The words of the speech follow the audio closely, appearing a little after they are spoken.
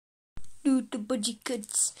to budget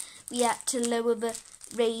cuts, we had to lower the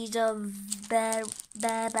rate of bear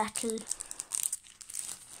battle.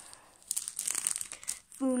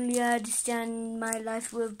 If only I understand, my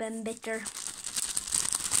life would have been better.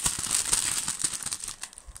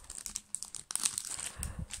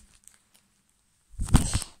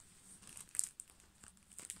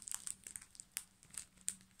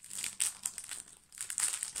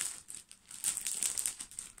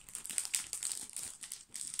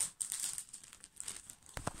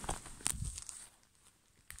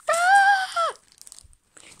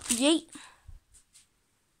 Yeet.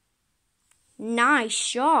 Nice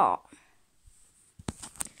shot.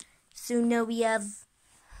 So now we have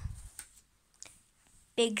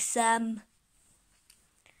Big Sam,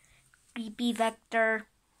 Creepy Vector,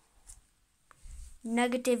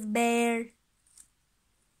 Negative Bear,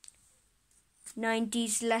 90s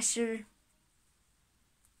Slasher,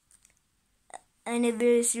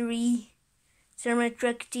 Anniversary, Summer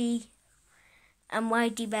Truckty, and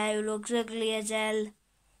Whitey Bear, who looks ugly as hell.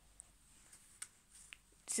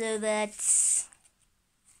 So that's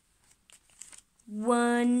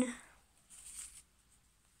 1,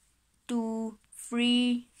 2,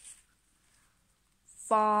 3,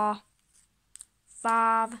 4,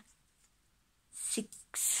 5,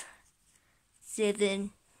 6,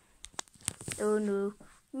 7. Oh no,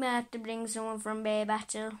 we might have to bring someone from Bear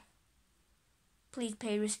Battle. Please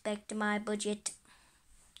pay respect to my budget.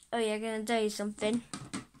 Oh yeah, I'm gonna tell you something.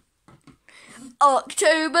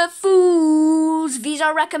 October Fools! These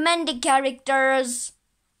are recommended characters.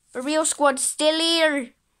 The real squad's still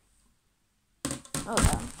here. Oh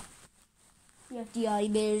well. We have the eye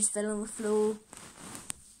bears fell on the floor.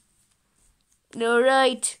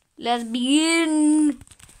 Alright, let's begin.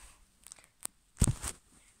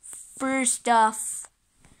 First off,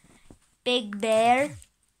 Big Bear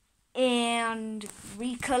and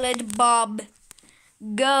Recolored Bob.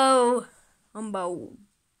 Go! Umbo.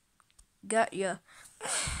 Got ya.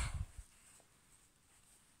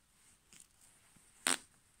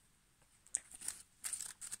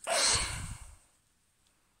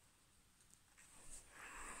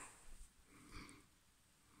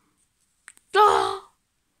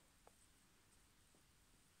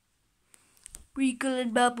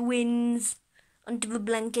 Recolored Bob wins onto the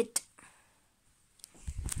blanket.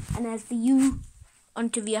 And as for you,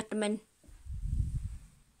 onto the ottoman.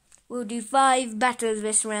 We'll do 5 battles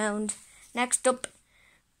this round. Next up,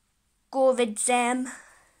 Covid Sam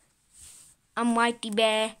and Whitey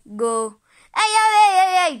Bear. Go.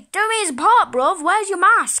 Hey! Don't raise apart, bruv. Where's your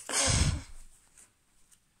mask?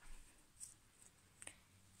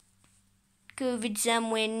 Covid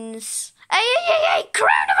Sam wins. Hey!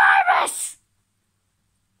 Coronavirus!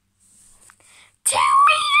 2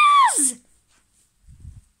 meters!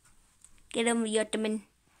 Get on the ottoman.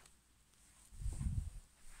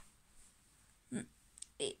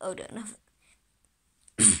 Wait, hold on.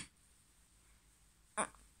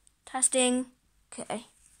 Testing. Okay.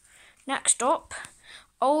 Next up,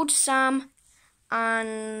 Old Sam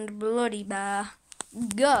and Bloody Bear.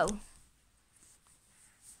 Go.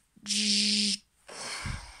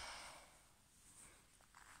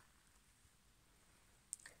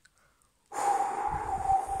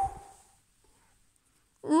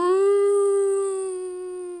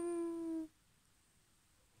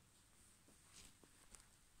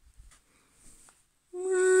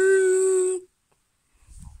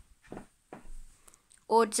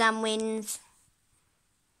 Old Sam wins.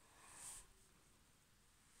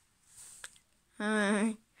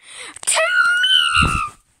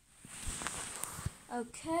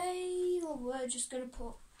 Okay, well, we're just gonna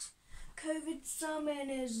put Covid Sam in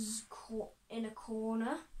in a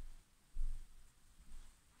corner.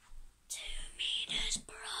 2 meters,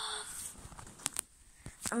 bruv.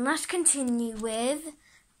 And let's continue with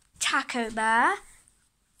Taco Bear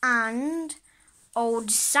and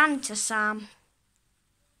Old Santa Sam.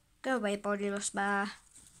 Go away, bodiless bear.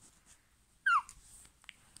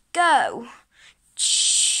 Go.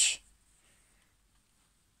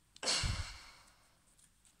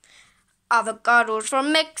 Avocados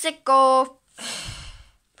from Mexico.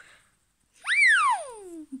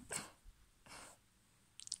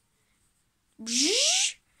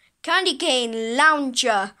 Candy cane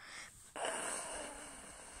launcher.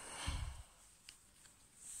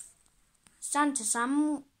 Santa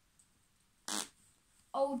Sam.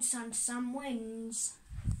 Old Santa Sam wins.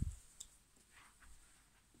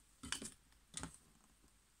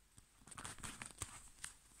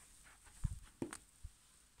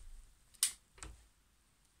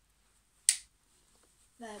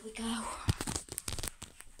 There we go.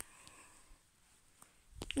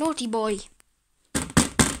 Naughty boy.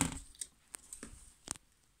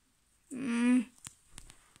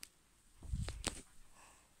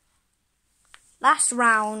 Last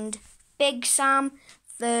round. Big Sam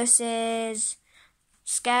versus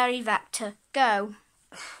Scary Vector. Go.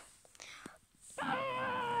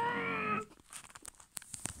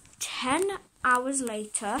 10 hours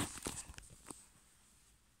later.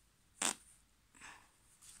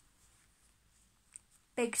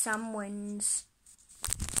 Big Sam wins.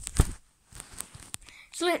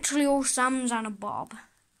 It's literally all Sams and a Bob.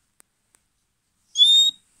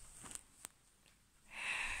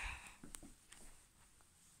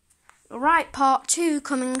 Alright, part 2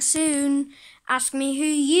 coming soon. Ask me who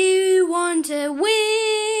you want to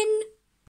win.